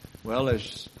Well,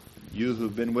 as you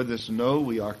who've been with us know,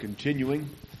 we are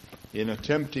continuing in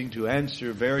attempting to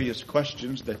answer various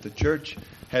questions that the church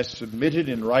has submitted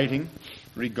in writing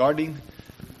regarding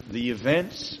the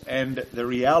events and the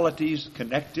realities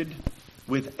connected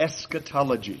with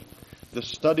eschatology, the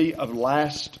study of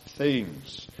last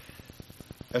things,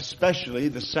 especially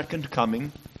the second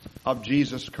coming of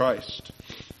Jesus Christ.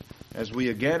 As we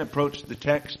again approach the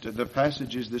text, the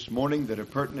passages this morning that are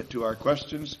pertinent to our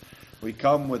questions, we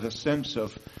come with a sense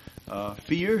of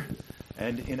fear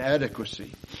and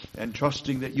inadequacy, and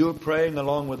trusting that you're praying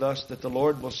along with us that the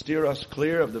Lord will steer us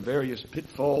clear of the various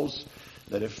pitfalls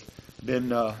that have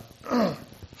been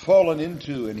fallen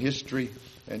into in history,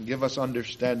 and give us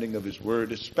understanding of His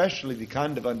Word, especially the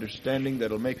kind of understanding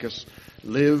that will make us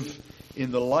live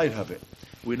in the light of it.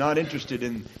 We're not interested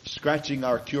in scratching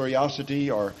our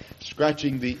curiosity or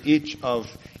scratching the itch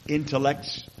of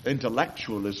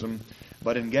intellectualism,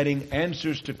 but in getting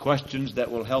answers to questions that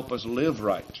will help us live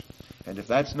right. And if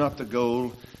that's not the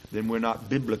goal, then we're not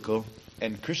biblical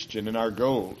and Christian in our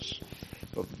goals.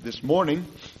 But this morning,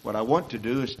 what I want to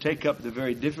do is take up the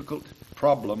very difficult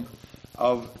problem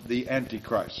of the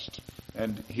Antichrist.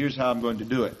 And here's how I'm going to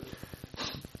do it.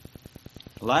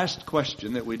 Last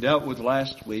question that we dealt with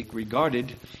last week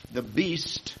regarded the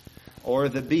beast or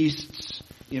the beasts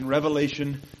in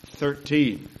Revelation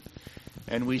 13.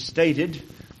 And we stated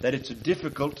that it's a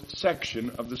difficult section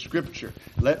of the Scripture.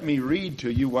 Let me read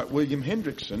to you what William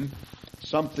Hendrickson,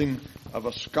 something of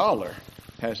a scholar,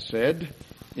 has said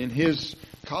in his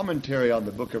commentary on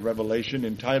the book of Revelation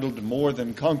entitled More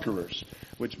Than Conquerors,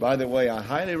 which, by the way, I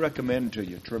highly recommend to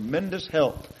you. Tremendous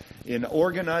help in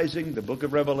organizing the book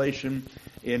of Revelation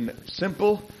in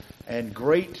simple and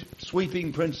great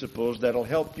sweeping principles that'll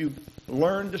help you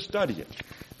learn to study it.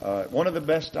 One of the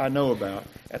best I know about,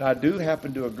 and I do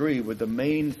happen to agree with the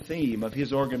main theme of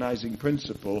his organizing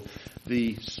principle,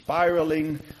 the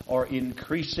spiraling or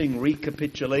increasing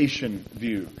recapitulation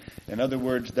view. In other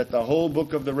words, that the whole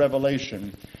book of the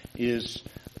Revelation is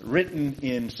written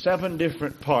in 7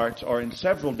 different parts, or in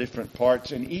several different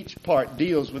parts, and each part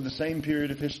deals with the same period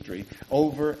of history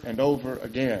over and over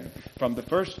again, from the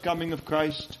first coming of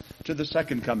Christ to the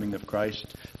second coming of Christ,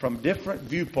 from different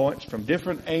viewpoints, from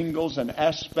different angles and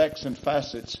aspects and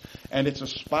facets, and it's a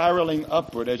spiraling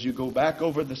upward. As you go back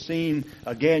over the scene,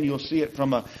 again, you'll see it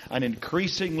from an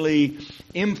increasingly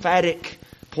emphatic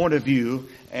point of view,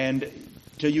 and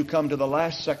till you come to the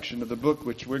last section of the book,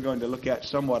 which we're going to look at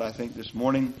somewhat, I think, this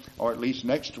morning, or at least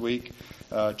next week,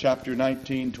 chapter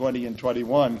 19, 20, and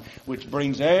 21, which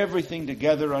brings everything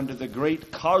together under the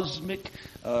great cosmic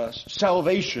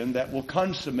salvation that will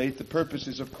consummate the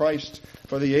purposes of Christ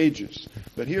for the ages.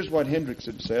 But here's what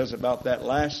Hendrickson says about that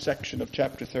last section of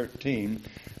chapter 13,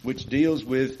 which deals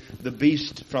with the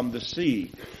beast from the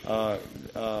sea,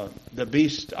 the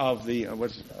beast of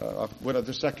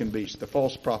the second beast, the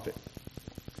false prophet.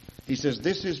 He says,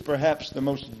 this is perhaps the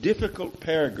most difficult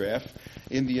paragraph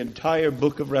in the entire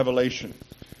book of Revelation.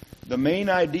 The main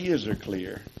ideas are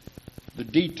clear. The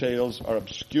details are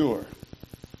obscure.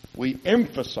 We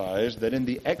emphasize that in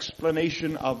the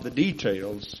explanation of the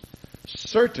details,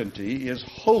 certainty is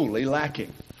wholly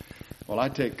lacking. Well, I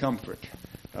take comfort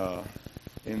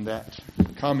in that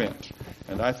comment.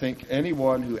 And I think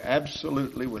anyone who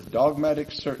absolutely, with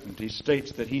dogmatic certainty,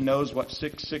 states that he knows what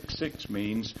 666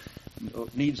 means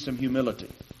needs some humility.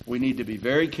 We need to be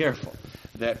very careful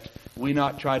that we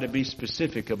not try to be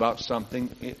specific about something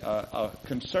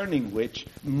concerning which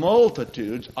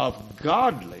multitudes of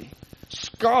godly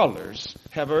scholars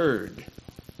have erred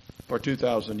for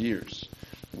 2,000 years.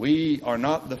 We are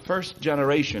not the first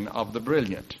generation of the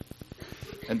brilliant.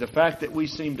 And the fact that we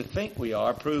seem to think we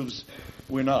are proves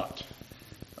we're not.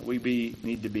 We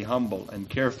need to be humble and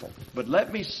careful. But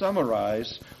let me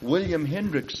summarize William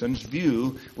Hendrickson's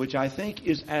view, which I think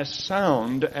is as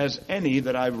sound as any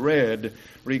that I've read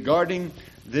regarding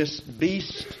this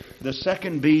beast, the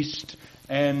second beast,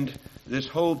 and this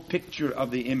whole picture of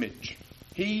the image.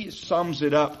 He sums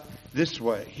it up this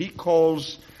way. He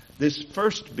calls this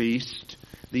first beast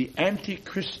the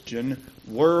anti-Christian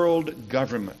world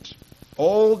government.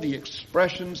 All the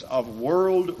expressions of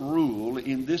world rule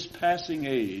in this passing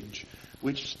age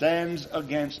which stands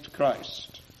against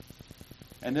Christ.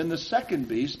 And then the second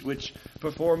beast, which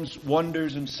performs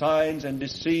wonders and signs and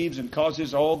deceives and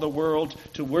causes all the world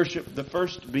to worship the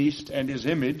first beast and his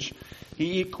image,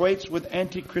 he equates with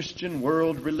anti-Christian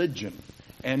world religion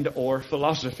and or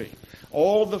philosophy.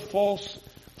 All the false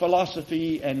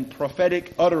philosophy and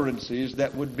prophetic utterances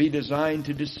that would be designed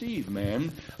to deceive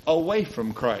man away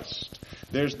from Christ.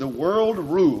 There's the world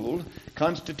rule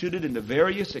constituted in the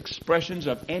various expressions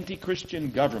of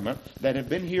anti-Christian government that have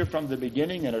been here from the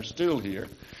beginning and are still here.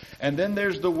 And then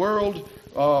there's the world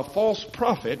false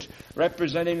prophet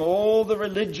representing all the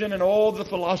religion and all the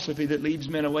philosophy that leads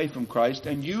men away from Christ,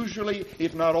 and usually,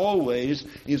 if not always,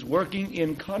 is working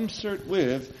in concert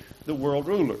with the world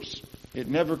rulers. It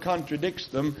never contradicts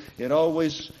them.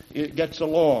 It gets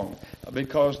along,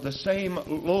 because the same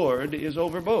Lord is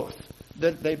over both.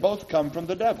 That they both come from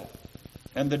the devil.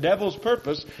 And the devil's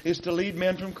purpose is to lead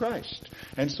men from Christ.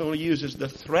 And so he uses the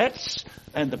threats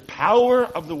and the power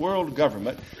of the world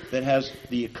government that has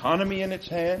the economy in its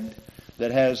hand,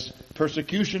 that has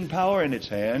persecution power in its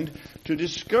hand, to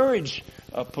discourage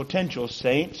potential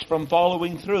saints from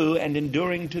following through and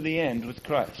enduring to the end with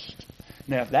Christ.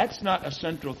 Now, if that's not a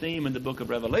central theme in the book of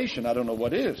Revelation, I don't know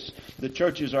what is. The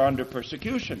churches are under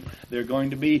persecution. They're going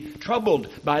to be troubled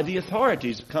by the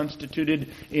authorities constituted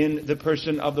in the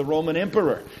person of the Roman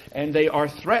emperor. And they are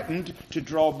threatened to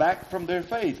draw back from their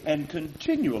faith. And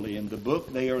continually in the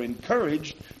book, they are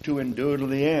encouraged to endure to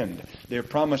the end. They're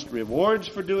promised rewards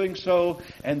for doing so,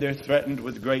 and they're threatened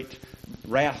with great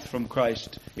wrath from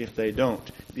Christ if they don't.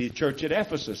 The church at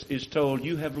Ephesus is told,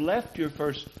 you have left your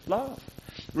first love.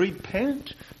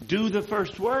 Repent, do the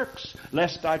first works,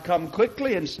 lest I come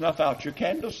quickly and snuff out your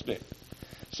candlestick.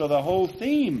 So the whole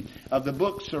theme of the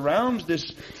book surrounds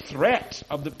this threat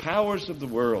of the powers of the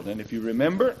world. And if you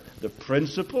remember the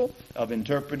principle of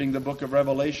interpreting the book of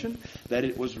Revelation, that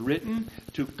it was written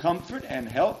to comfort and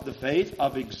help the faith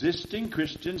of existing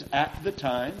Christians at the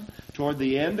time, toward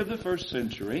the end of the first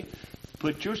century.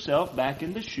 Put yourself back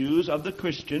in the shoes of the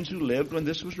Christians who lived when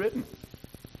this was written.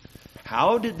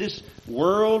 How did this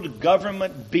world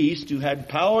government beast who had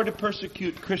power to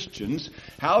persecute Christians,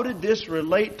 how did this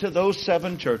relate to those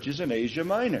 7 churches in Asia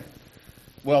Minor?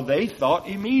 Well, they thought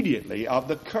immediately of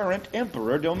the current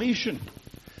emperor Domitian,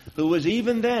 who was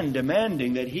even then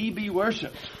demanding that he be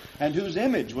worshipped, and whose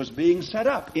image was being set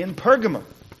up in Pergamum.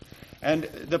 And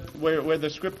where the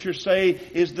scriptures say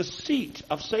is the seat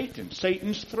of Satan.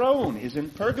 Satan's throne is in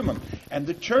Pergamum. And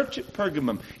the church at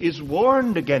Pergamum is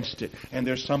warned against it. And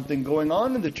there's something going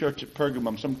on in the church at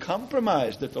Pergamum, some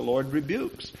compromise that the Lord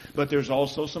rebukes. But there's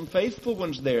also some faithful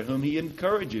ones there whom he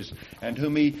encourages and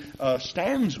whom he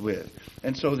stands with.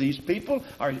 And so these people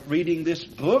are reading this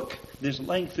book, this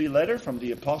lengthy letter from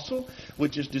the apostle,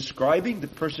 which is describing the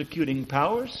persecuting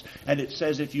powers. And it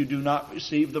says if you do not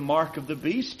receive the mark of the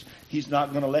beast, he's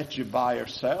not going to let you buy or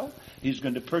sell. He's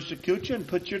going to persecute you and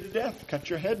put you to death, cut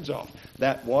your heads off.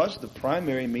 That was the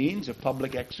primary means of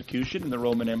public execution in the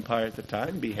Roman Empire at the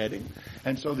time, beheading.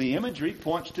 And so the imagery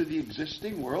points to the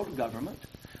existing world government,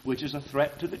 which is a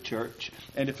threat to the church.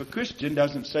 And if a Christian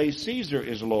doesn't say Caesar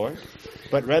is Lord,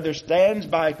 but rather stands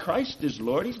by Christ as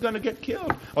Lord, he's going to get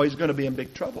killed, or he's going to be in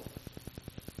big trouble.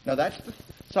 Now that's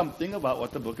something about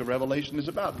what the book of Revelation is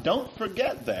about. Don't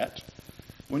forget that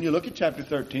when you look at chapter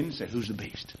 13 and say, who's the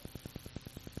beast?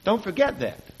 Don't forget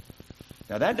that.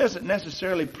 Now that doesn't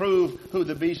necessarily prove who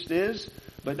the beast is,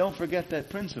 but don't forget that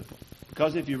principle.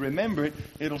 Because if you remember it,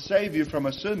 it'll save you from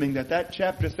assuming that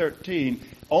chapter 13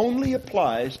 only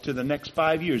applies to the next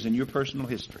 5 years in your personal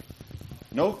history.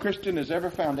 No Christian has ever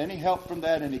found any help from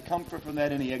that, any comfort from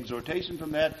that, any exhortation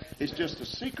from that. It's just a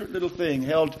secret little thing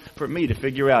held for me to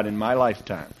figure out in my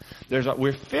lifetime.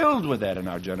 We're filled with that in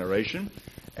our generation,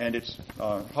 and it's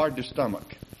hard to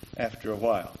stomach after a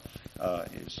while.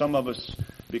 Some of us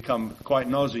become quite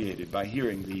nauseated by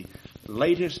hearing the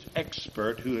latest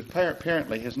expert who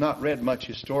apparently has not read much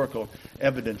historical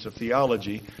evidence of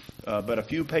theology, but a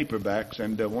few paperbacks,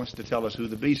 and wants to tell us who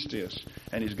the beast is.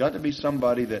 And he's got to be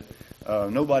somebody that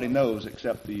nobody knows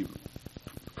except the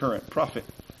current prophet.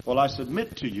 Well, I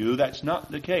submit to you that's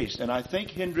not the case, and I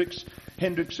think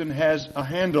Hendrickson has a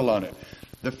handle on it.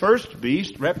 The first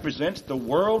beast represents the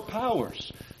world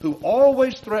powers who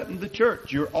always threaten the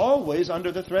church. You're always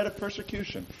under the threat of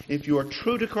persecution if you are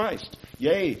true to Christ.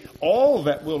 Yea, all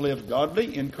that will live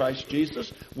godly in Christ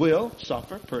Jesus will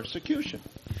suffer persecution.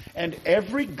 And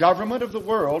every government of the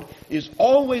world is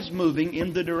always moving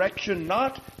in the direction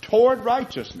not toward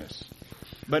righteousness,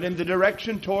 but in the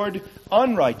direction toward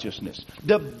unrighteousness.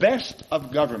 The best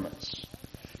of governments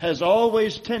has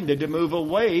always tended to move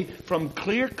away from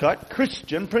clear-cut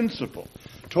Christian principle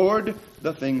toward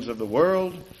the things of the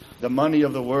world, the money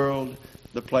of the world,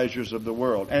 the pleasures of the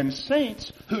world. And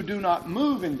saints who do not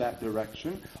move in that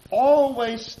direction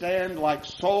always stand like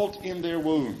salt in their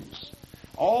wounds,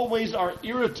 always are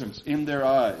irritants in their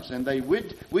eyes, and they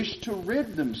wish to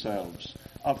rid themselves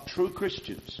of true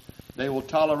Christians. They will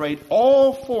tolerate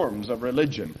all forms of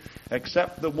religion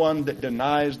except the one that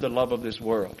denies the love of this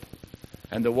world.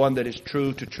 and the one that is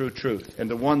true to true truth, and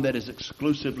the one that is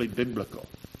exclusively biblical.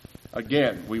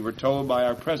 Again, we were told by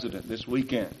our president this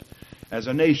weekend, as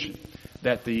a nation,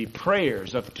 that the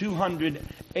prayers of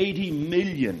 280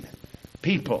 million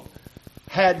people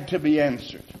had to be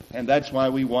answered. And that's why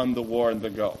we won the war in the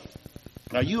Gulf.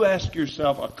 Now you ask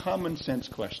yourself a common sense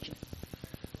question.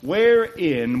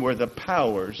 Wherein were the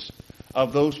powers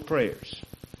of those prayers?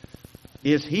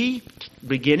 Is he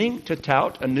beginning to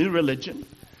tout a new religion?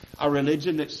 A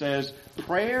religion that says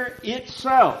prayer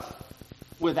itself,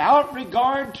 without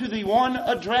regard to the one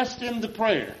addressed in the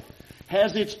prayer,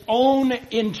 has its own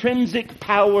intrinsic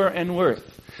power and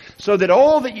worth. So that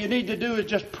all that you need to do is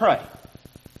just pray.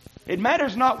 It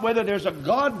matters not whether there's a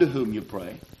God to whom you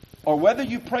pray, or whether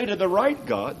you pray to the right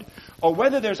God, or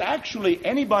whether there's actually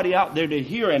anybody out there to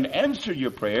hear and answer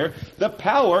your prayer. The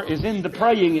power is in the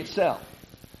praying itself.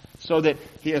 So that,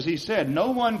 as he said,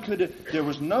 there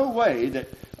was no way that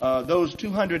those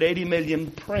 280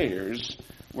 million prayers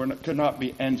could not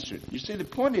be answered. You see, the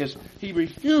point is, he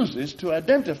refuses to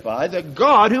identify the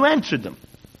God who answered them.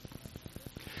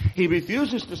 He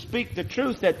refuses to speak the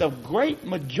truth that the great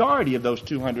majority of those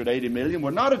 280 million were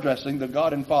not addressing the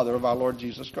God and Father of our Lord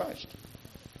Jesus Christ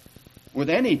with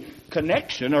any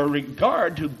connection or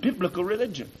regard to biblical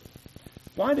religion.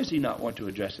 Why does he not want to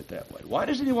address it that way? Why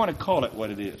doesn't he want to call it what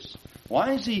it is?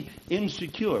 Why is he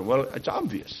insecure? Well, it's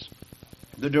obvious.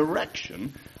 The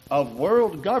direction of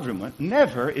world government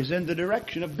never is in the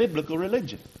direction of biblical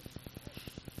religion.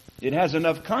 It has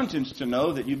enough conscience to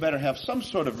know that you better have some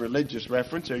sort of religious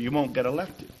reference or you won't get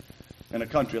elected in a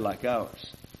country like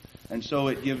ours. And so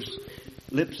it gives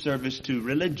lip service to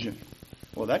religion.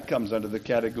 Well, that comes under the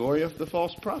category of the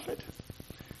false prophet.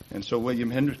 And so William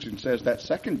Hendrickson says that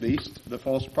second beast, the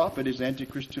false prophet, is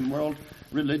anti-Christian world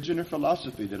religion or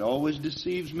philosophy that always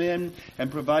deceives men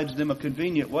and provides them a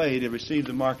convenient way to receive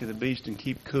the mark of the beast and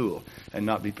keep cool and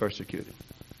not be persecuted.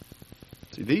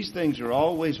 See, these things are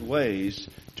always ways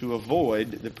to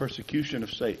avoid the persecution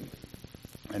of Satan.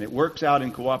 And it works out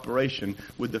in cooperation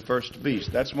with the first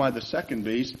beast. That's why the second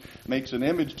beast makes an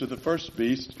image to the first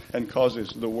beast and causes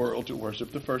the world to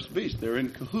worship the first beast. They're in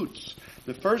cahoots.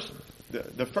 The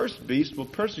first beast will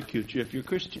persecute you if you're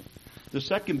Christian. The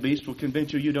second beast will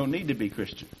convince you you don't need to be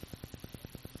Christian.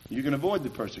 You can avoid the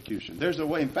persecution. There's a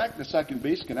way. In fact, the second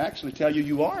beast can actually tell you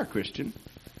you are a Christian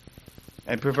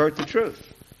and pervert the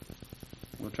truth.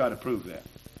 We'll try to prove that.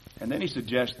 And then he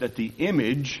suggests that the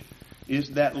image is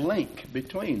that link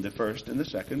between the first and the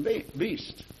second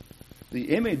beast.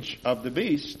 The image of the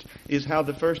beast is how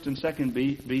the first and second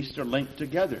beast are linked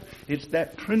together. It's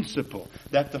that principle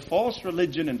that the false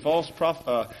religion and false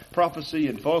prophecy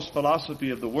and false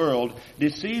philosophy of the world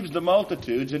deceives the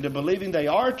multitudes into believing they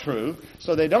are true,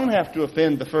 so they don't have to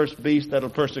offend the first beast that'll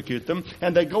persecute them,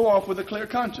 and they go off with a clear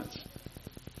conscience.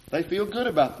 They feel good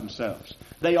about themselves.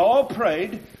 They all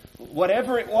prayed.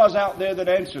 Whatever it was out there that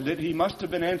answered it, he must have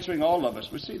been answering all of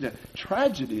us. We see the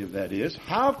tragedy of that is,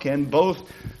 how can both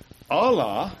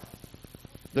Allah,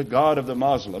 the God of the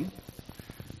Muslim,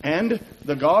 and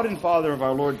the God and Father of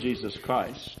our Lord Jesus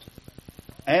Christ,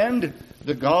 and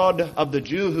the God of the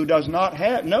Jew who does not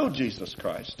know Jesus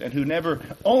Christ, and who never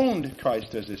owned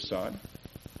Christ as his son,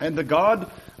 and the God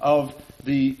of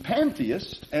the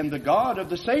pantheist, and the God of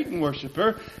the Satan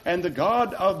worshiper, and the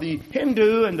God of the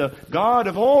Hindu, and the God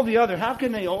of all the other, how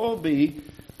can they all be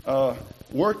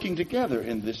working together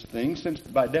in this thing, since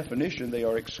by definition they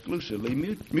are exclusively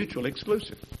mutually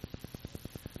exclusive?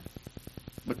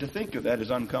 But to think of that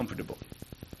is uncomfortable.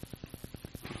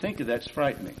 To think of that's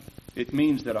frightening. It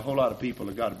means that a whole lot of people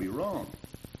have got to be wrong.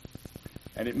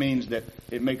 And it means that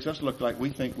it makes us look like we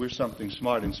think we're something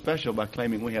smart and special by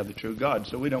claiming we have the true God.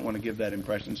 So we don't want to give that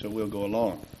impression, so we'll go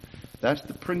along. That's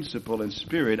the principle and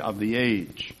spirit of the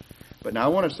age. But now I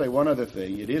want to say one other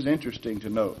thing. It is interesting to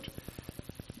note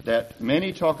that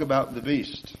many talk about the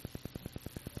beast.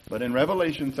 But in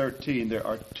Revelation 13, there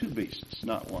are two beasts,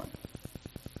 not one.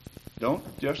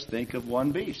 Don't just think of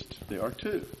one beast. There are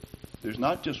two. There's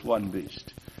not just one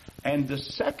beast. And the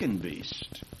second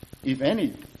beast, if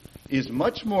any, is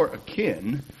much more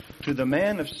akin to the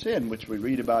man of sin, which we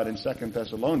read about in 2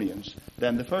 Thessalonians,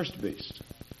 than the first beast.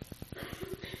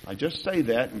 I just say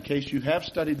that in case you have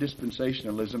studied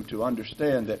dispensationalism to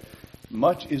understand that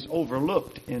much is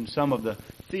overlooked in some of the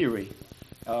theory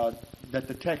that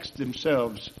the texts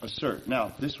themselves assert.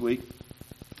 Now, this week,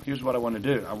 here's what I want to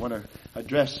do. I want to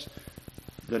address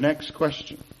the next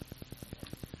question.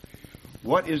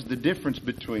 What is the difference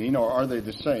between, or are they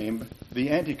the same,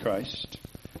 the Antichrist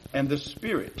and the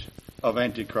spirit of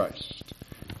Antichrist?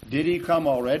 Did he come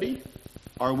already,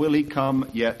 or will he come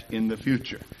yet in the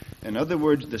future? In other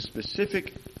words, the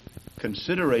specific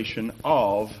consideration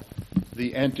of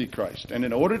the Antichrist. And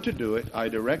in order to do it, I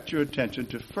direct your attention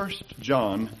to 1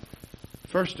 John,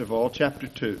 first of all, chapter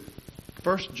 2.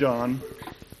 1 John,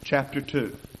 chapter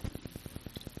 2.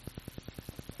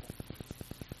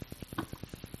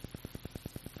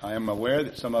 I am aware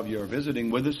that some of you are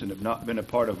visiting with us and have not been a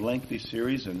part of lengthy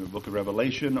series in the book of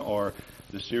Revelation or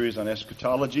the series on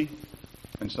eschatology.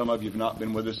 And some of you have not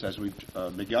been with us as we've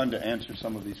begun to answer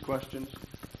some of these questions.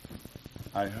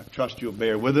 I trust you'll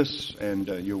bear with us, and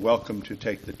you're welcome to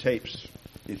take the tapes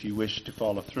if you wish to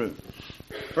follow through.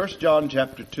 1 John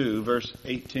chapter 2, verse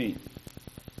 18.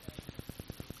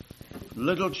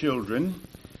 Little children,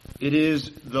 it is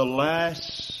the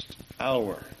last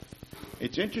hour.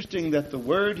 It's interesting that the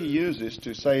word he uses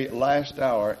to say last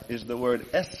hour is the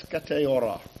word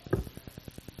eschateora,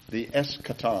 the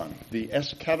eschaton, the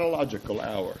eschatological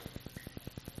hour,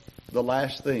 the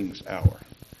last things hour,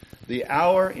 the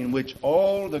hour in which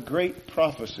all the great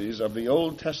prophecies of the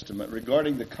Old Testament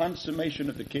regarding the consummation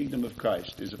of the kingdom of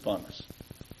Christ is upon us.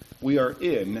 We are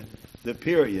in the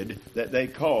period that they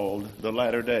called the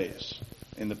latter days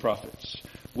in the prophets.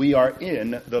 We are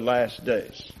in the last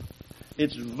days.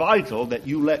 It's vital that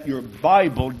you let your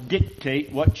Bible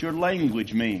dictate what your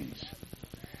language means.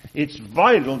 It's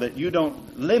vital that you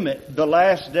don't limit the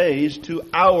last days to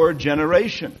our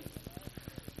generation.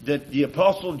 That the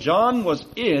Apostle John was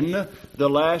in the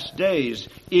last days.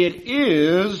 It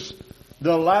is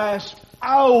the last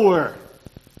hour.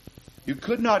 You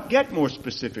could not get more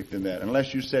specific than that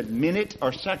unless you said minute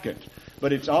or second.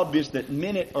 But it's obvious that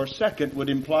minute or second would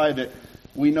imply that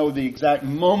we know the exact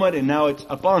moment and now it's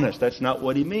upon us. That's not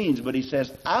what he means, but he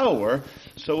says hour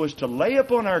so as to lay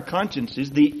upon our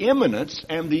consciences the imminence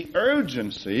and the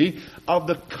urgency of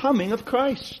the coming of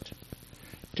Christ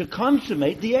to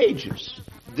consummate the ages.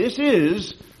 This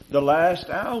is the last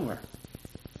hour.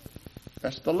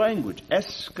 That's the language.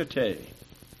 Eschate,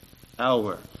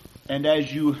 hour. And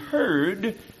as you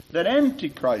heard that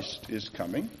Antichrist is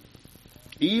coming,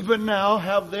 even now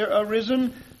have there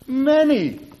arisen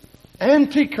many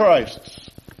Antichrists,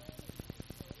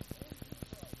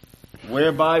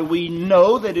 whereby we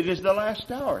know that it is the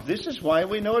last hour. This is why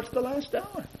we know it's the last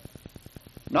hour.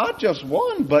 Not just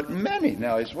one, but many.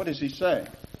 Now, what is he saying?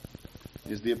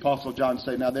 Is the Apostle John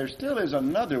saying, now there still is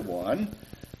another one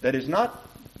that is not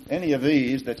any of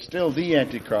these, that's still the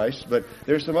Antichrist, but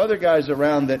there's some other guys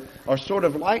around that are sort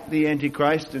of like the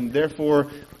Antichrist, and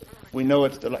therefore we know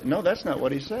it's the... No, that's not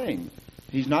what he's saying.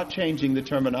 He's not changing the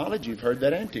terminology. You've heard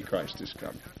that Antichrist is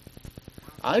coming.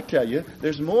 I tell you,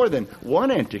 there's more than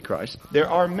one Antichrist. There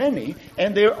are many,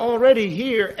 and they're already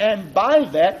here, and by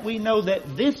that we know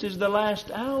that this is the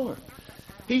last hour.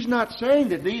 He's not saying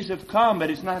that these have come, but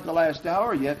it's not the last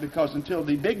hour yet, because until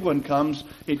the big one comes,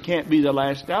 it can't be the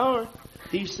last hour.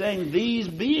 He's saying these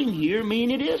being here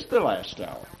mean it is the last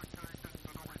hour.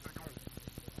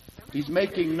 He's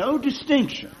making no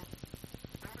distinction,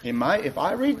 if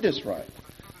I read this right,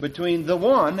 between the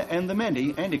one and the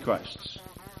many Antichrists.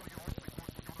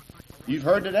 You've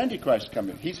heard that Antichrist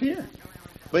coming. He's here.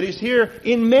 But he's here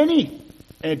in many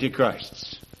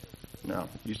Antichrists. Now,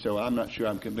 you say, well, I'm not sure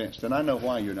I'm convinced. And I know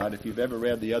why you're not. If you've ever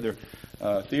read the other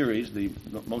theories, the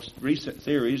most recent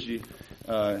theories,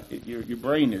 your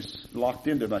brain is locked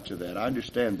into much of that. I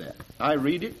understand that. I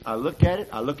read it, I look at it,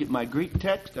 I look at my Greek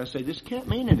text, I say, this can't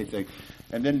mean anything.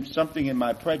 And then something in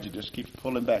my prejudice keeps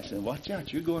pulling back, saying, watch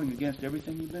out, you're going against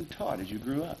everything you've been taught as you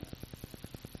grew up.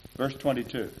 Verse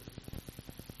 22.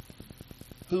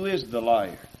 Who is the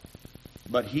liar?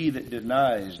 But he that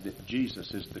denies that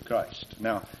Jesus is the Christ.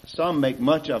 Now, some make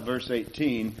much of verse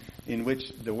 18, in which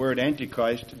the word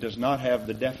Antichrist does not have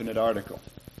the definite article.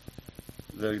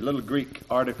 The little Greek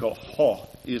article ho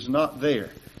is not there,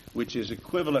 which is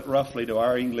equivalent roughly to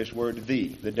our English word the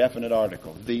definite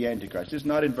article, the Antichrist. It's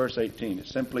not in verse 18.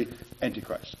 It's simply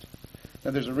Antichrist.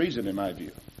 Now, there's a reason in my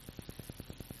view.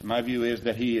 My view is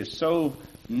that he is so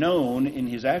known in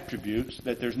his attributes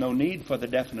that there's no need for the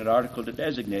definite article to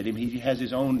designate him. He has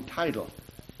his own title,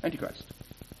 Antichrist.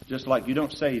 Just like you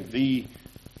don't say the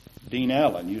Dean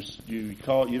Allen. You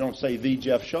don't say the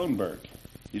Jeff Schoenberg.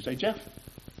 You say Jeff.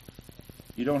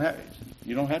 You don't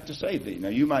have to say the. Now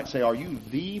you might say, are you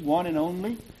the one and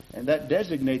only? And that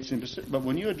designates him. But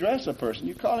when you address a person,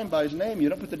 you call him by his name. You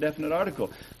don't put the definite article.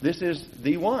 This is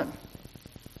the one.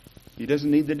 He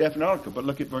doesn't need the definite article. But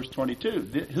look at verse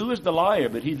 22. Who is the liar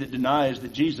but he that denies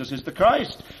that Jesus is the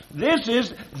Christ? This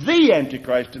is the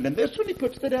Antichrist. And in this one he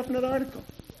puts the definite article.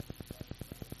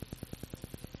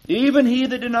 Even he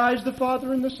that denies the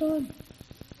Father and the Son.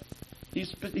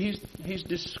 He's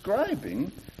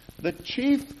describing the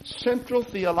chief central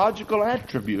theological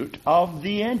attribute of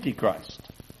the Antichrist.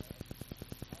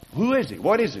 Who is he?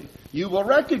 What is he? You will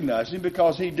recognize him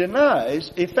because he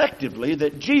denies effectively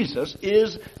that Jesus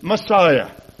is Messiah.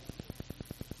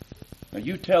 Now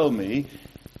you tell me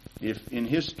if in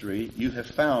history you have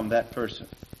found that person.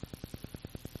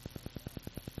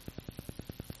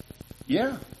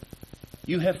 Yeah.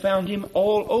 You have found him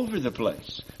all over the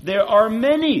place. There are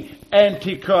many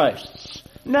antichrists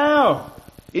now,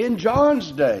 in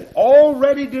John's day,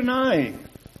 already denying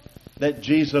that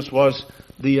Jesus was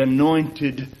the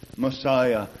anointed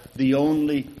Messiah, the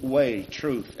only way,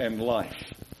 truth, and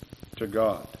life to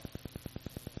God.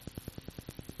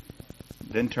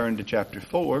 Then turn to chapter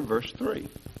 4, verse 3.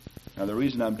 Now the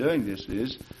reason I'm doing this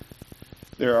is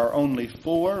there are only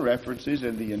 4 references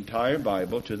in the entire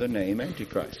Bible to the name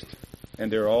Antichrist.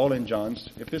 And they're all in John's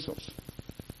epistles.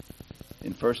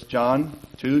 In 1 John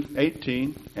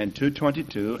 2:18 and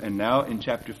 2:22, and now in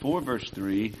chapter 4, verse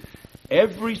 3,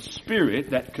 every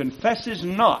spirit that confesses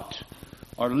not,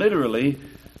 or literally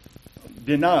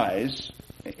denies,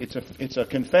 it's a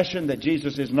confession that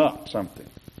Jesus is not something.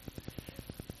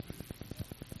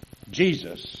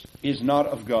 Jesus is not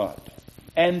of God.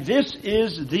 And this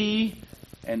is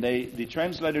and the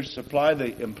translators supply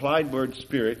the implied word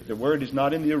spirit. The word is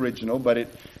not in the original, but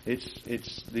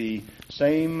it's the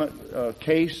same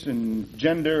case and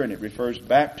gender, and it refers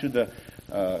back to the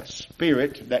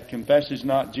spirit that confesses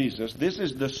not Jesus. This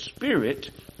is the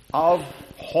spirit of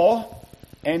ho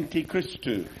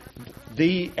antichristu,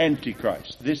 the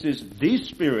Antichrist. This is the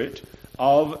spirit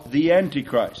of the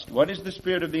Antichrist. What is the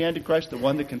spirit of the Antichrist? The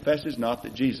one that confesses not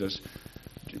Jesus.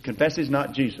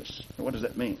 What does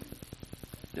that mean?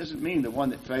 It doesn't mean the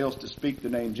one that fails to speak the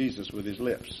name Jesus with his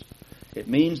lips. It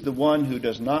means the one who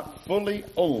does not fully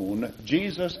own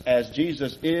Jesus as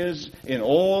Jesus is in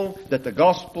all that the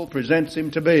gospel presents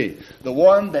him to be. The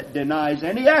one that denies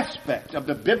any aspect of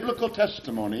the biblical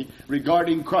testimony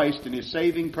regarding Christ and his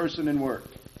saving person and work.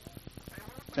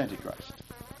 It's Antichrist.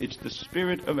 It's the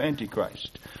spirit of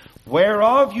Antichrist.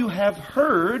 Whereof you have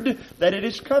heard that it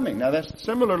is coming. Now that's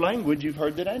similar language. You've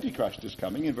heard that Antichrist is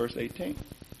coming in verse 18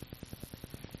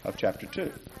 of chapter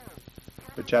 2.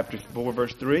 But chapter 4,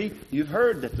 verse 3, you've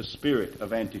heard that the spirit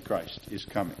of Antichrist is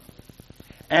coming.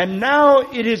 And now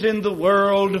it is in the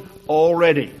world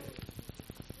already.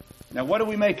 Now what do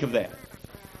we make of that?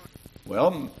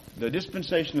 Well, the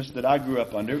dispensationalists that I grew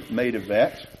up under made of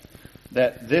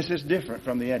that this is different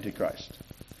from the Antichrist.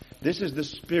 This is the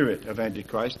spirit of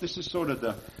Antichrist. This is sort of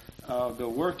the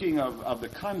working of the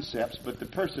concepts, but the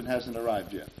person hasn't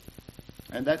arrived yet.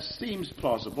 And that seems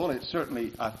plausible. It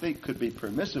certainly, I think, could be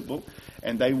permissible.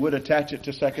 And they would attach it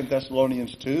to 2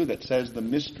 Thessalonians 2 that says the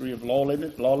mystery of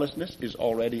lawlessness is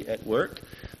already at work.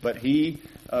 But he,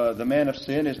 the man of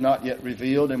sin, is not yet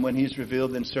revealed. And when he's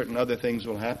revealed, then certain other things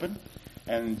will happen.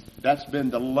 And that's been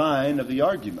the line of the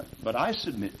argument. But I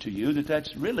submit to you that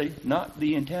that's really not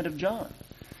the intent of John.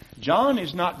 John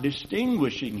is not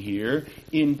distinguishing here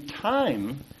in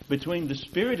time between the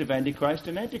spirit of Antichrist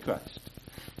and Antichrist.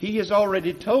 He has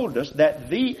already told us that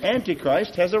the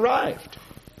Antichrist has arrived.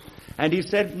 And he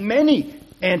said many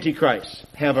Antichrists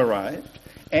have arrived.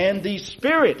 And the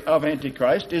spirit of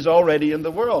Antichrist is already in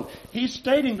the world. He's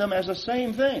stating them as the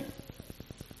same thing.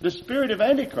 The spirit of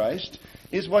Antichrist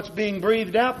is what's being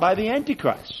breathed out by the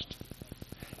Antichrist.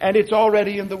 And it's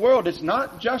already in the world. It's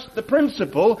not just the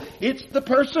principle, it's the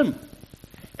person.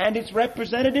 And it's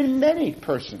represented in many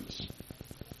persons.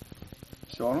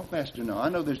 So, I don't, Pastor, no, I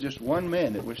know there's just one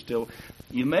man that we're still...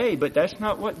 You may, but that's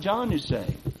not what John is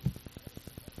saying.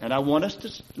 And I want us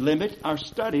to limit our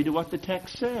study to what the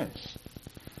text says.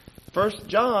 1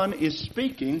 John is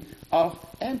speaking of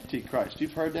Antichrist.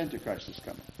 You've heard Antichrist is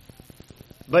coming.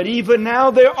 But even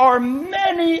now there are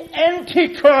many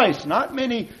Antichrists, not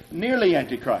many nearly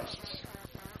Antichrists,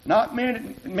 not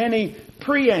many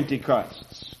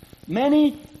pre-Antichrists,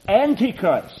 many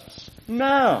Antichrists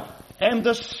now. And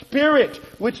the spirit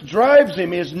which drives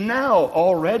him is now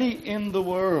already in the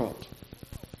world.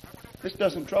 This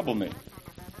doesn't trouble me.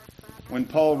 When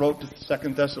Paul wrote to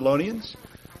 2 Thessalonians,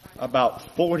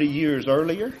 about 40 years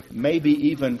earlier, maybe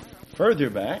even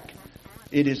further back,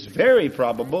 it is very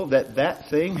probable that that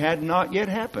thing had not yet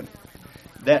happened.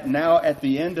 That now at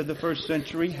the end of the first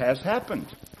century has happened.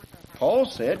 Paul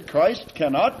said Christ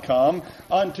cannot come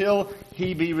until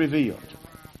he be revealed.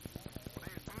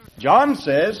 John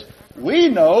says we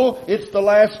know it's the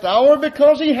last hour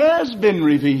because he has been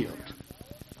revealed.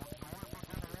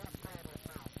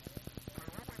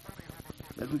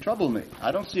 Doesn't trouble me.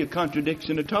 I don't see a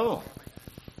contradiction at all.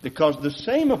 Because the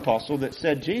same apostle that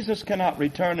said Jesus cannot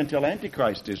return until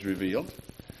Antichrist is revealed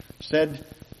said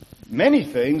many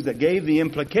things that gave the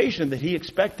implication that he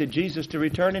expected Jesus to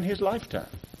return in his lifetime.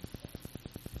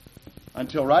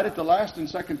 until right at the last in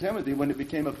 2 Timothy, when it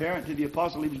became apparent to the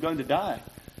apostle he was going to die.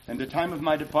 And the time of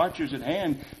my departure is at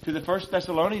hand. To the first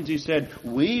Thessalonians he said,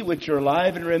 we which are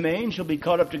alive and remain shall be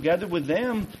caught up together with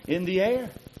them in the air.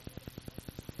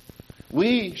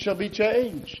 We shall be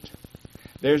changed.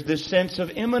 There's this sense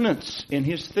of imminence in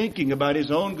his thinking about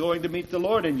his own going to meet the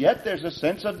Lord. And yet there's a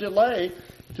sense of delay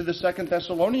to the 2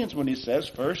 Thessalonians when he says,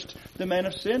 first, the man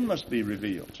of sin must be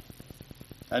revealed.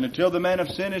 And until the man of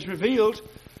sin is revealed,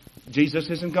 Jesus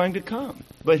isn't going to come.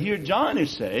 But here John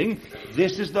is saying,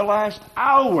 this is the last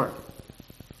hour.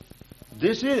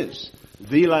 This is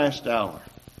the last hour.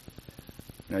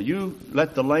 Now you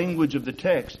let the language of the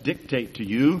text dictate to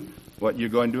you what you're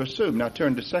going to assume. Now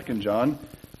turn to 2 John,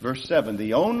 verse 7.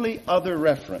 The only other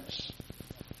reference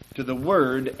to the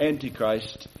word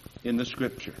Antichrist in the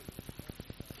Scripture.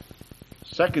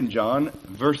 2 John,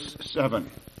 verse 7.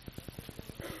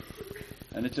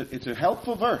 And it's a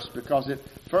helpful verse because it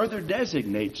further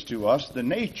designates to us the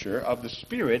nature of the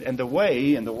spirit and the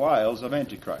way and the wiles of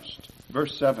Antichrist.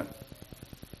 Verse 7.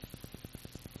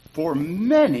 For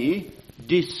many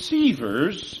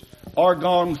deceivers are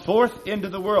gone forth into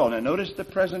the world. Now notice the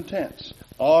present tense.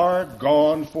 Are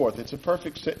gone forth. It's a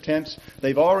perfect tense.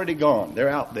 They've already gone. They're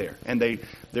out there. And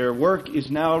their work is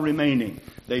now remaining.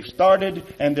 They've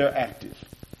started and they're active.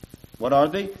 What are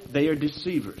they? They are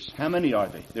deceivers. How many are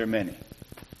they? There are many.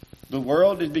 The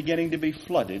world is beginning to be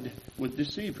flooded with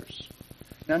deceivers.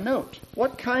 Now note,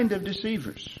 what kind of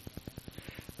deceivers?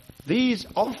 These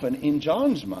often, in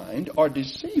John's mind, are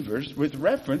deceivers with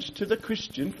reference to the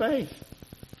Christian faith.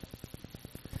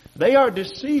 They are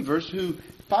deceivers who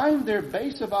find their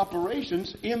base of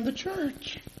operations in the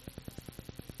church,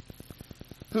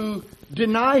 who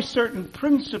deny certain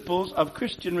principles of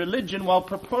Christian religion while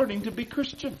purporting to be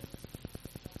Christian.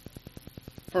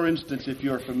 For instance, if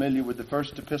you're familiar with the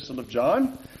first epistle of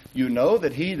John, you know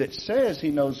that he that says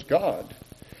he knows God,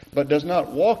 but does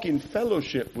not walk in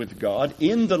fellowship with God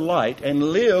in the light and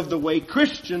live the way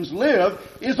Christians live,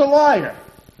 is a liar.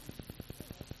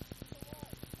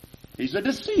 He's a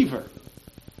deceiver.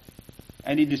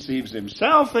 And he deceives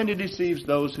himself and he deceives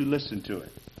those who listen to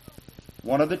it.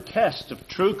 One of the tests of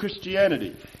true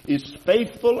Christianity is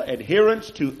faithful adherence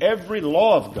to every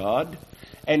law of God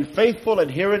and faithful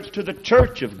adherence to the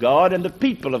church of God and the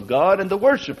people of God and the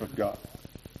worship of God.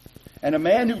 And a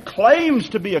man who claims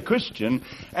to be a Christian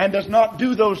and does not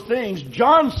do those things,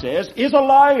 John says, is a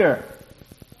liar.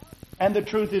 And the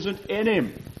truth isn't in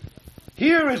him.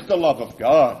 Here is the love of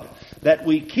God, that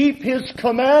we keep His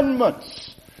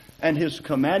commandments. And His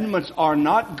commandments are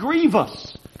not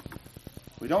grievous.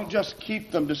 We don't just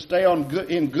keep them to stay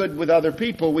in good with other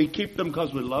people. We keep them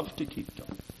because we love to keep them.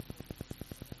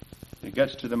 It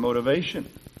gets to the motivation.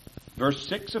 Verse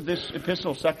 6 of this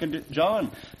epistle, 2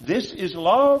 John. This is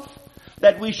love,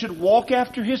 that we should walk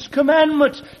after His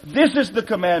commandments. This is the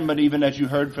commandment, even as you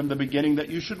heard from the beginning, that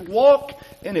you should walk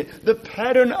in it. The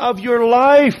pattern of your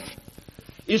life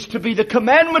is to be the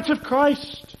commandments of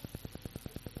Christ.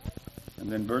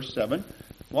 And then verse 7,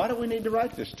 why do we need to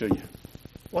write this to you?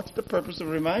 What's the purpose of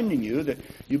reminding you that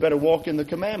you better walk in the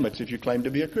commandments if you claim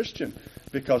to be a Christian?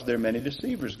 Because there are many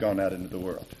deceivers gone out into the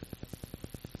world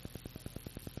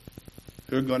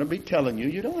who are going to be telling you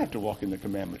you don't have to walk in the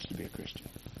commandments to be a Christian.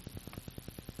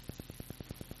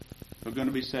 We're going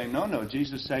to be saying, no,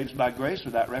 Jesus saves by grace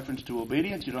without reference to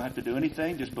obedience. You don't have to do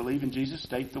anything. Just believe in Jesus,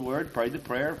 state the word, pray the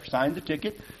prayer, sign the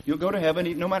ticket. You'll go to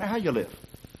heaven no matter how you live.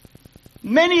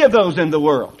 Many of those in the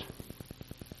world.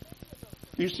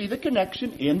 You see the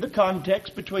connection in the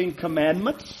context between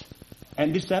commandments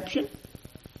and deception?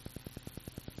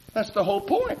 That's the whole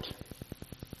point.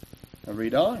 Now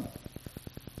read on.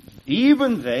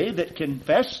 Even they that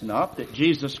confess not that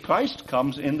Jesus Christ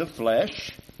comes in the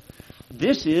flesh,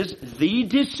 this is the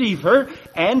deceiver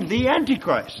and the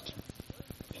Antichrist.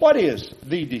 What is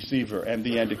the deceiver and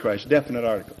the Antichrist? Definite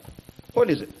article.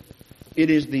 What is it? It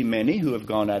is the many who have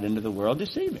gone out into the world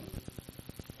deceiving.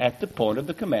 At the point of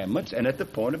the commandments and at the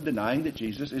point of denying that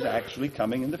Jesus is actually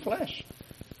coming in the flesh.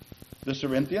 The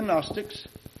Cerinthian Gnostics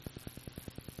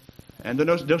and the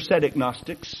Docetic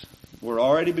Gnostics were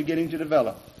already beginning to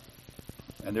develop.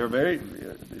 And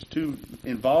it's too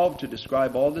involved to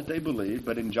describe all that they believed,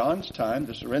 but in John's time,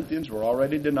 the Cerinthians were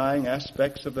already denying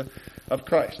aspects of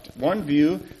Christ. One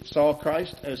view saw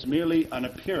Christ as merely an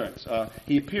appearance.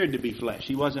 He appeared to be flesh.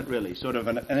 He wasn't really. Sort of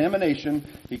an emanation.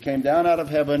 He came down out of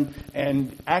heaven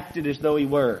and acted as though he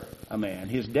were a man.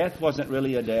 His death wasn't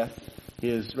really a death.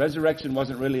 His resurrection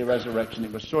wasn't really a resurrection.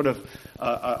 It was sort of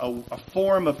a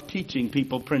form of teaching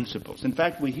people principles. In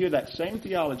fact, we hear that same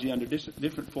theology under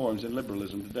different forms in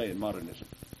liberalism today, in modernism.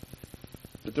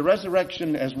 But the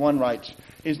resurrection, as one writes,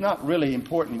 is not really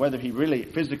important whether he really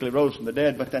physically rose from the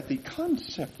dead, but that the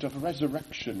concept of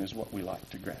resurrection is what we like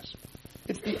to grasp.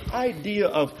 It's the idea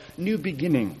of new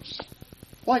beginnings,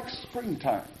 like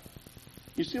springtime.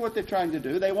 You see what they're trying to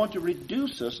do? They want to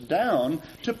reduce us down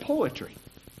to poetry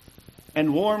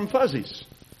and warm fuzzies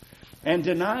and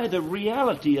deny the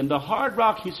reality and the hard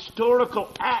rock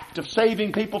historical act of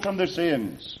saving people from their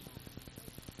sins.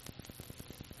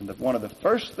 And one of the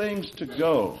first things to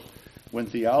go when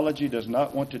theology does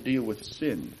not want to deal with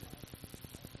sin,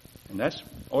 and that's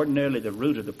ordinarily the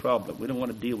root of the problem. We don't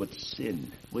want to deal with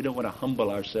sin. We don't want to humble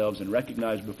ourselves and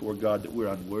recognize before God that we're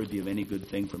unworthy of any good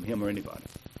thing from Him or anybody.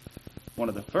 One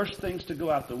of the first things to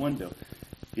go out the window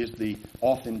is the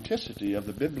authenticity of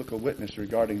the biblical witness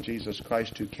regarding Jesus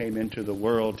Christ, who came into the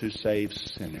world to save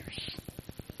sinners.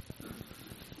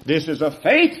 This is a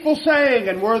faithful saying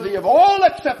and worthy of all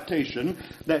acceptation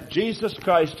that Jesus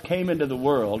Christ came into the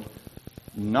world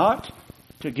not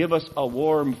to give us a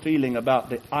warm feeling about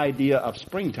the idea of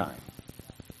springtime,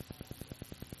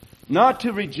 not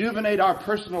to rejuvenate our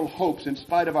personal hopes in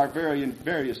spite of our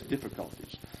various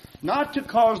difficulties, not to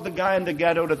cause the guy in the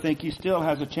ghetto to think he still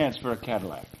has a chance for a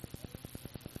Cadillac,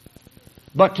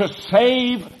 but to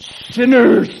save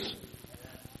sinners.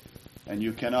 And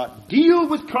you cannot deal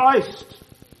with Christ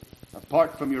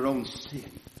apart from your own sin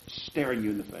staring you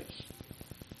in the face.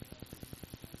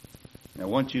 Now,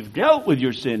 once you've dealt with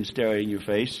your sin staring in your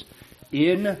face,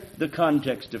 in the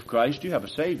context of Christ, you have a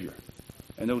Savior.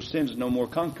 And those sins no more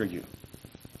conquer you.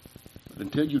 But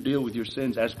until you deal with your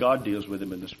sins as God deals with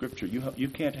them in the Scripture, you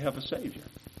can't have a Savior.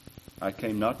 I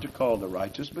came not to call the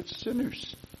righteous, but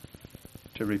sinners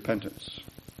to repentance.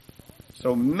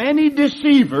 So many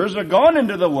deceivers are gone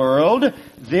into the world.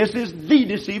 This is the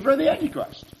deceiver of the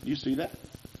Antichrist. You see that?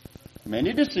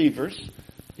 Many deceivers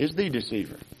is the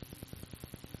deceiver.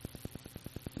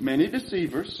 Many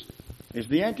deceivers is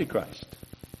the Antichrist.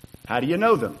 How do you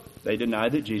know them? They deny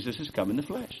that Jesus has come in the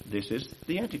flesh. This is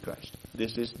the Antichrist.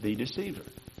 This is the deceiver.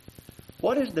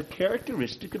 What is the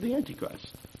characteristic of the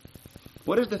Antichrist?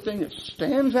 What is the thing that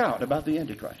stands out about the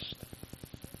Antichrist?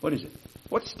 What is it?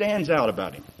 What stands out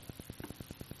about him?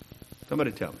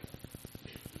 Somebody tell me.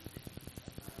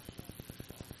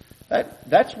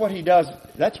 That's what he does.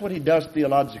 That's what he does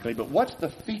theologically. But what's the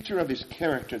feature of his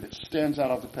character that stands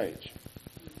out on the page?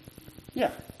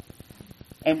 Yeah.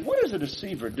 And what does a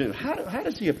deceiver do? How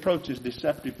does he approach his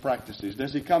deceptive practices?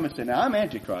 Does he come and say, now I'm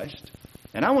Antichrist,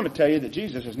 and I want to tell you that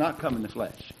Jesus has not come in the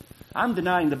flesh. I'm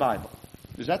denying the Bible.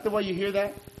 Is that the way you hear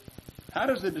that? How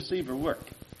does the deceiver work?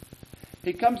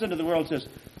 He comes into the world and says,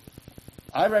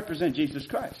 I represent Jesus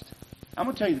Christ. I'm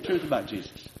going to tell you the truth about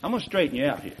Jesus. I'm going to straighten you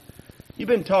out here. You've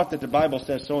been taught that the Bible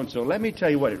says so-and-so. Let me tell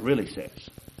you what it really says.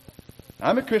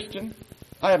 I'm a Christian.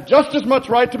 I have just as much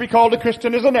right to be called a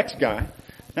Christian as the next guy.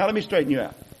 Now let me straighten you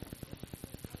out.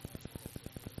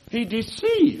 He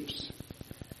deceives.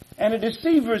 And a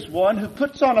deceiver is one who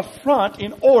puts on a front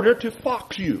in order to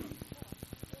fox you.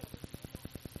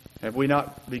 Have we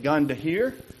not begun to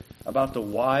hear about the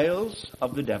wiles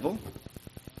of the devil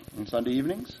on Sunday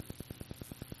evenings?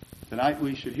 Tonight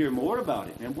we should hear more about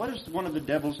it. And what is one of the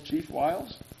devil's chief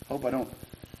wiles? Hope I don't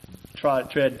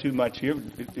tread too much here.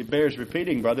 It bears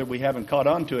repeating, brother. We haven't caught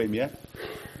on to him yet.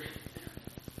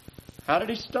 How did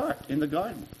he start in the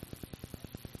garden?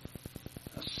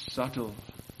 A subtle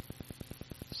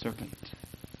serpent,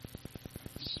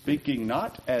 speaking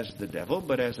not as the devil,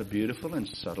 but as a beautiful and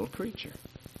subtle creature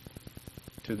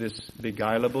to this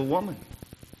beguilable woman.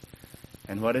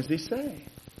 And what does he say?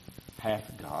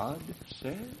 Hath God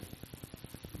said?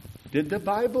 Did the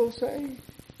Bible say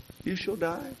you shall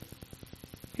die?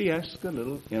 He asks a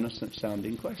little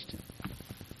innocent-sounding question.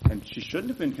 And she shouldn't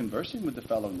have been conversing with the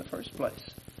fellow in the first place.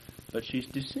 But she's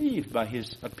deceived by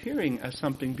his appearing as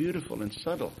something beautiful and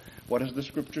subtle. What does the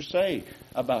Scripture say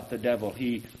about the devil?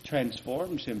 He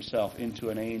transforms himself into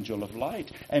an angel of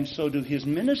light. And so do his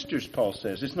ministers, Paul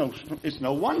says. It's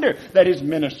no wonder that his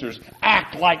ministers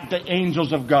act like the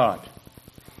angels of God.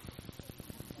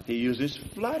 He uses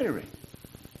flattery.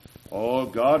 Oh,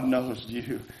 God knows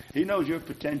you. He knows your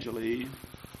potential, Eve.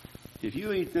 If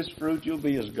you eat this fruit, you'll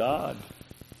be as God.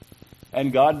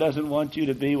 And God doesn't want you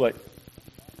to be what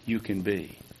you can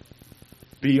be.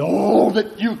 Be all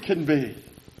that you can be.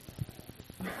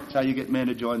 That's how you get men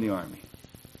to join the army.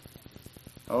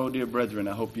 Oh, dear brethren,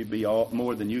 I hope you be all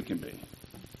more than you can be.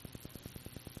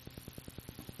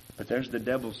 But there's the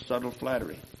devil's subtle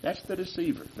flattery. That's the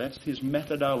deceiver. That's his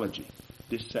methodology.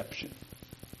 Deception.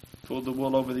 Pull the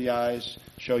wool over the eyes,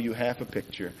 show you half a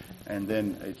picture, and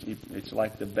then it's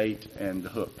like the bait and the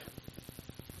hook.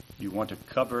 You want to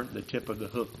cover the tip of the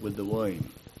hook with the worm.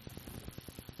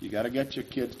 You got to get your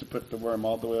kids to put the worm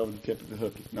all the way over the tip of the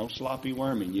hook. No sloppy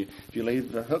worming. If you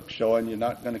leave the hook showing, you're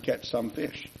not going to catch some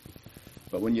fish.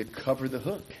 But when you cover the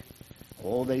hook,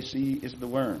 all they see is the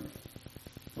worm.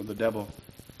 Well, the devil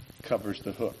covers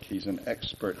the hook. He's an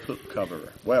expert hook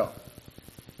coverer. Well,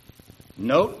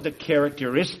 note the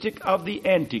characteristic of the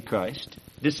Antichrist,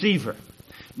 deceiver.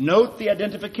 Note the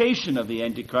identification of the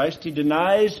Antichrist. He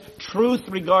denies truth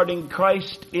regarding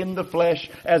Christ in the flesh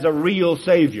as a real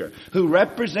Savior, who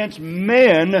represents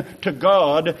men to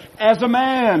God as a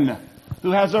man,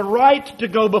 who has a right to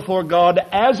go before God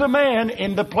as a man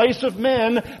in the place of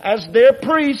men as their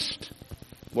priest.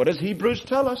 What does Hebrews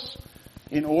tell us?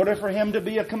 In order for him to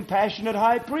be a compassionate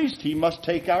high priest, he must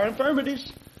take our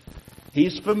infirmities.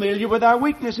 He's familiar with our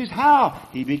weaknesses. How?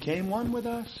 He became one with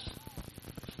us.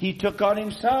 He took on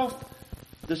himself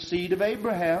the seed of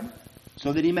Abraham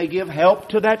so that he may give help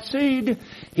to that seed.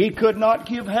 He could not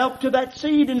give help to that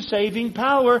seed in saving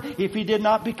power if he did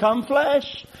not become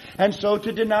flesh. And so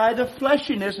to deny the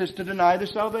fleshiness is to deny the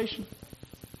salvation.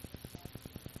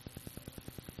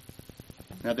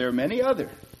 Now there are many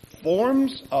other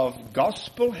forms of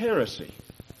gospel heresy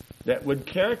that would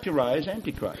characterize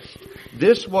Antichrist.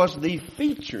 This was the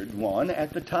featured one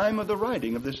at the time of the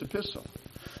writing of this epistle.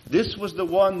 This was the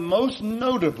one most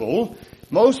notable,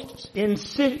 most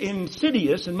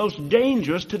insidious, and most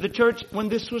dangerous to the church when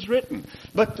this was written.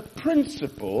 But the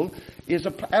principle is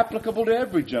applicable to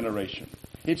every generation.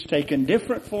 It's taken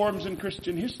different forms in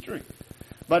Christian history.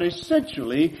 But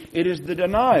essentially, it is the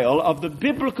denial of the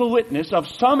biblical witness of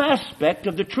some aspect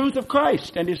of the truth of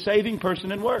Christ and His saving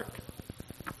person and work.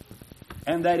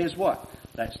 And that is what?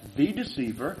 That's the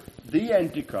deceiver, the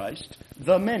Antichrist,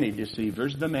 the many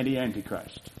deceivers, the many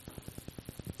Antichrists.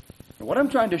 What I'm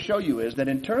trying to show you is that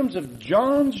in terms of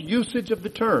John's usage of the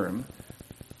term,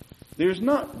 there's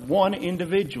not one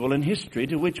individual in history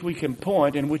to which we can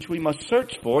point and which we must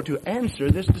search for to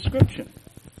answer this description.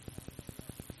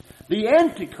 The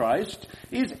Antichrist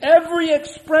is every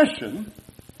expression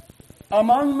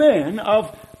among men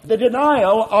of the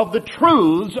denial of the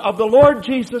truths of the Lord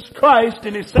Jesus Christ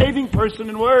in His saving person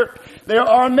and work. There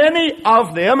are many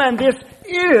of them, and this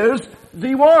is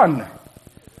the one.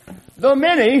 The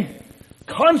many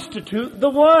constitute the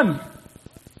one.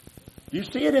 You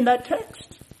see it in that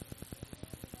text.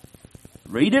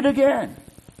 Read it again.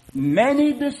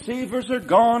 Many deceivers are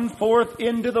gone forth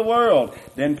into the world.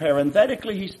 Then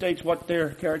parenthetically he states what their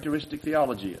characteristic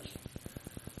theology is.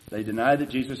 They deny that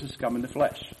Jesus has come in the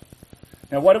flesh.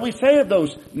 Now what do we say of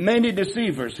those many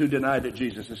deceivers who deny that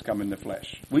Jesus has come in the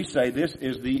flesh? We say this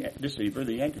is the deceiver,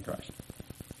 the Antichrist.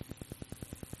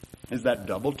 Is that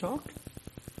double talk?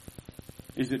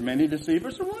 Is it many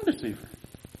deceivers or one deceiver?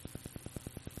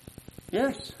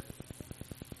 Yes.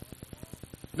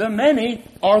 The many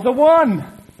are the one.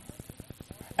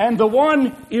 And the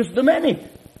one is the many.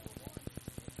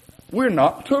 We're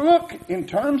not to look in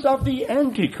terms of the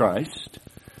Antichrist,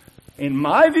 in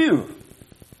my view,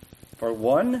 for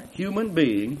one human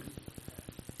being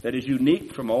that is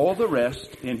unique from all the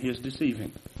rest in his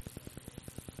deceiving.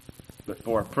 But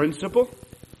for a principle,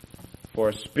 for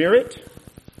a spirit,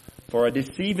 for a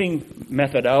deceiving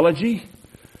methodology,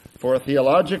 for a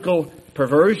theological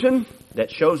perversion that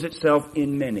shows itself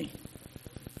in many,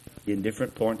 in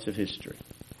different points of history.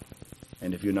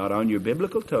 And if you're not on your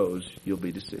biblical toes, you'll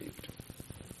be deceived.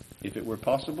 If it were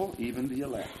possible, even the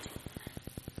elect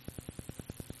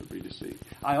would be deceived.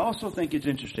 I also think it's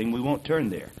interesting, we won't turn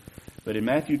there, but in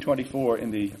Matthew 24, in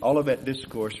the Olivet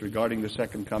Discourse regarding the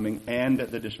second coming and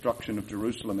the destruction of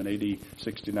Jerusalem in AD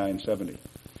 69-70,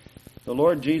 the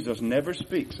Lord Jesus never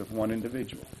speaks of one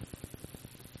individual.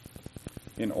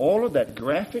 In all of that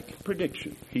graphic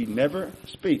prediction, He never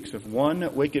speaks of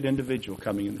one wicked individual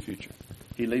coming in the future.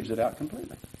 He leaves it out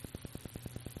completely.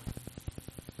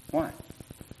 Why?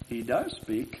 He does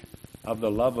speak of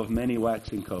the love of many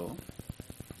waxing cold,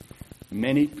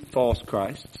 many false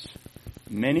Christs,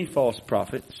 many false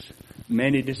prophets,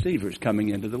 many deceivers coming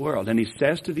into the world. And He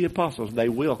says to the apostles, they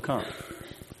will come.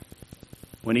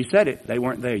 When He said it, they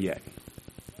weren't there yet.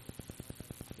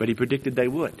 But He predicted they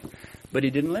would. But He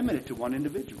didn't limit it to one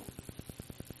individual.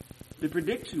 The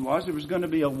prediction was there was going to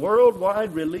be a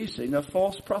worldwide releasing of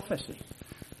false prophecy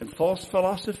and false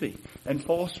philosophy and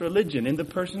false religion in the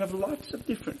person of lots of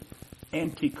different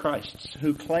antichrists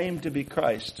who claim to be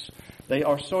Christs. They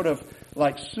are sort of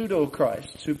like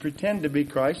pseudo-Christs who pretend to be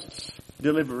Christs,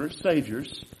 deliverers,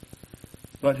 saviors,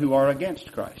 but who are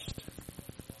against Christ.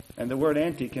 And the word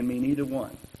anti can mean either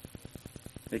one.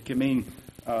 It can mean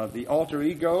the alter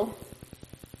ego,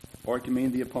 or it can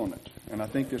mean the opponent. And I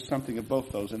think there's something of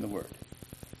both those in the word.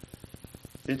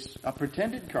 It's a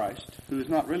pretended Christ who is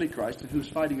not really Christ and who's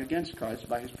fighting against Christ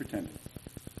by his pretending.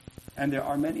 And there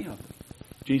are many of them.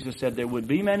 Jesus said there would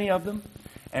be many of them.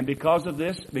 And because of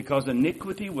this, because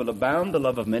iniquity will abound, the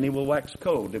love of many will wax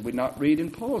cold. Did we not read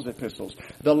in Paul's epistles?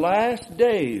 The last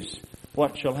days,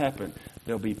 what shall happen?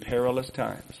 There'll be perilous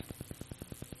times.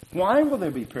 Why will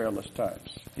there be perilous times?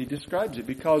 He describes it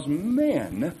because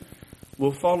men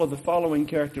will follow the following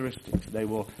characteristics. They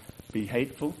will be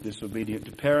hateful, disobedient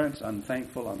to parents,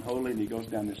 unthankful, unholy, and he goes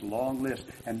down this long list.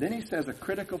 And then he says a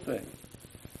critical thing.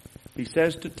 He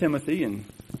says to Timothy in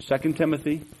 2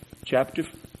 Timothy chapter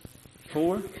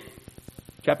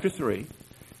 3,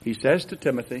 he says to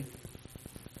Timothy,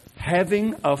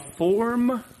 having a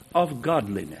form of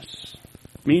godliness,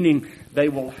 meaning they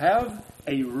will have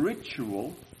a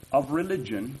ritual of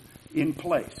religion in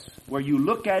place where you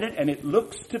look at it and it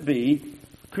looks to be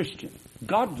Christian,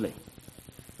 godly.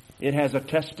 It has a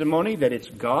testimony that it's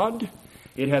God.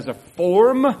 It has a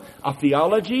form, a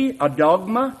theology, a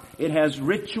dogma. It has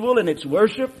ritual in its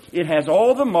worship. It has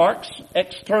all the marks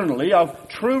externally of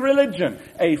true religion,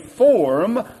 a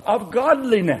form of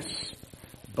godliness.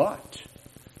 But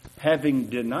having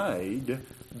denied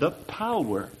the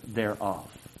power thereof.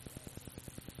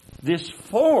 This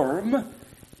form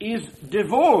is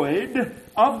devoid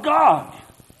of God.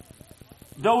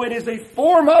 Though it is a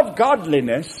form of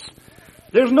godliness,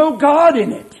 there's no God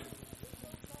in it.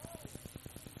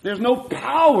 There's no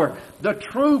power. The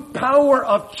true power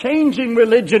of changing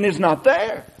religion is not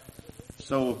there.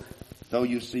 So, though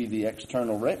you see the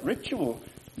external ritual,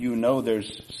 you know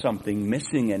there's something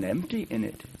missing and empty in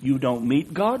it. You don't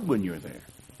meet God when you're there.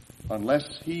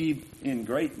 Unless He, in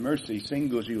great mercy,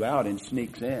 singles you out and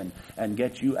sneaks in and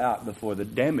gets you out before the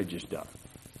damage is done.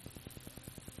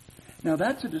 Now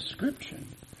that's a description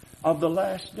of the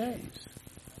last days.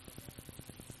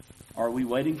 Are we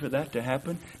waiting for that to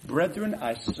happen? Brethren,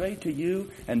 I say to you,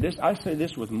 and I say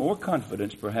this with more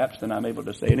confidence perhaps than I'm able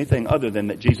to say anything other than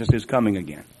that Jesus is coming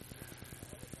again.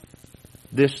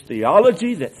 This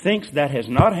theology that thinks that has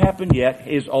not happened yet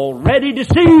is already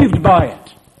deceived by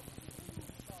it.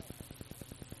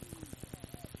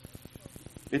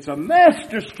 It's a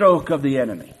masterstroke of the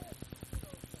enemy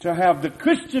to have the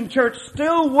Christian church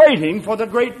still waiting for the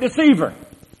great deceiver.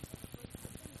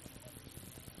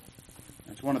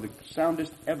 That's one of the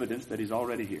soundest evidence that he's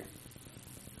already here.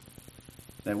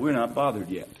 That we're not bothered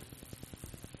yet.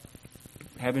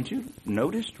 Haven't you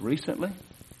noticed recently?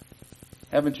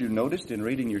 Haven't you noticed in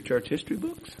reading your church history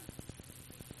books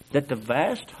that the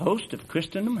vast host of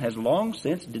Christendom has long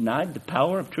since denied the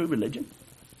power of true religion?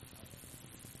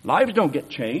 Lives don't get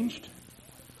changed.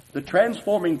 The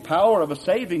transforming power of a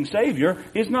saving Savior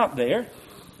is not there.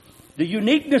 The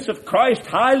uniqueness of Christ,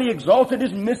 highly exalted,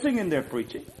 is missing in their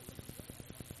preaching.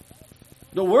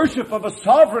 The worship of a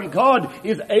sovereign God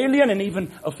is alien and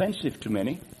even offensive to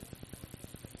many.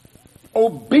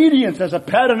 Obedience as a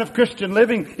pattern of Christian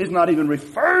living is not even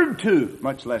referred to,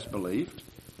 much less believed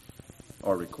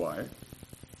or required.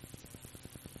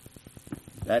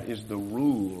 That is the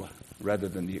rule rather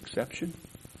than the exception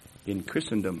in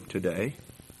Christendom today.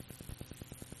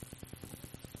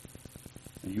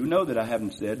 You know that I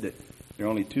haven't said that there are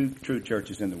only 2 true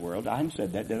churches in the world. I haven't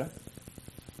said that, did I?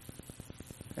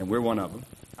 And we're one of them.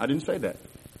 I didn't say that.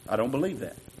 I don't believe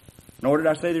that. Nor did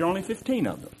I say there are only 15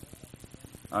 of them.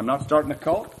 I'm not starting a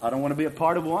cult. I don't want to be a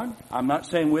part of one. I'm not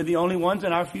saying we're the only ones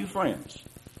and our few friends.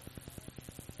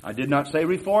 I did not say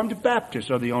Reformed Baptists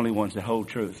are the only ones that hold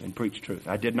truth and preach truth.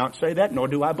 I did not say that, nor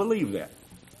do I believe that.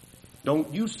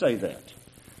 Don't you say that.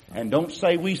 And don't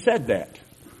say we said that.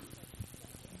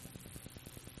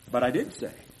 But I did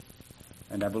say,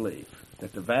 and I believe,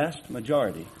 that the vast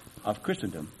majority of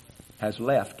Christendom has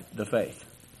left the faith.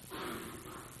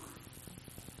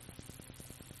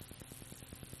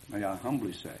 May I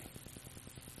humbly say,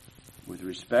 with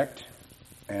respect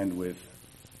and with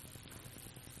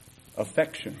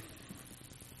affection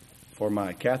for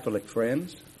my Catholic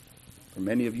friends, for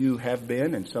many of you have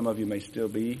been, and some of you may still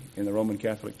be in the Roman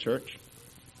Catholic Church,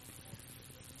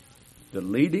 the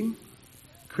leading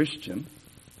Christian,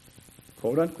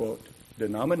 quote unquote,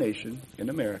 denomination in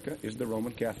America is the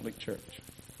Roman Catholic Church.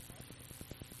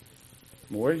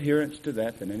 More adherents to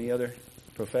that than any other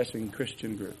professing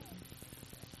Christian group.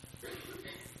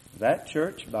 That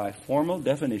church, by formal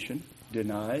definition,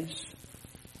 denies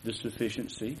the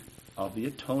sufficiency of the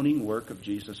atoning work of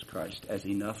Jesus Christ as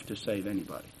enough to save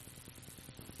anybody.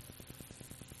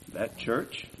 That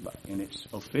church, in its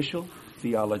official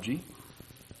theology,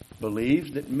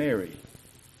 believes that Mary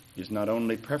is not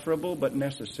only preferable but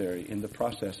necessary in the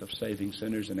process of saving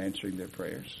sinners and answering their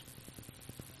prayers.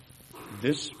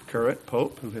 this current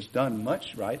Pope, who has done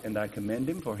much right, and I commend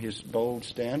him for his bold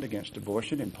stand against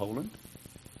abortion in Poland,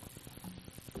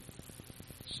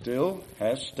 still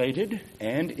has stated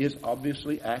and is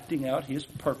obviously acting out his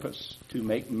purpose to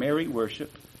make Mary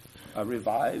worship a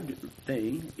revived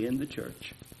thing in the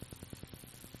church.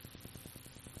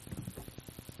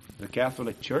 The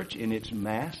Catholic Church, in its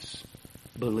Mass,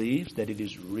 believes that it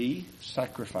is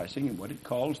re-sacrificing in what it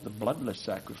calls the bloodless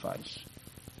sacrifice,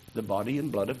 the body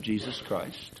and blood of Jesus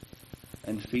Christ,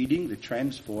 and feeding the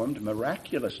transformed,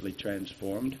 miraculously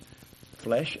transformed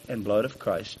flesh and blood of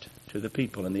Christ to the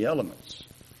people and the elements.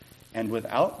 And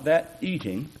without that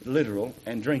eating, literal,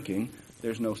 and drinking,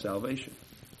 there's no salvation.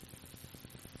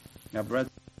 Now,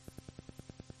 brethren,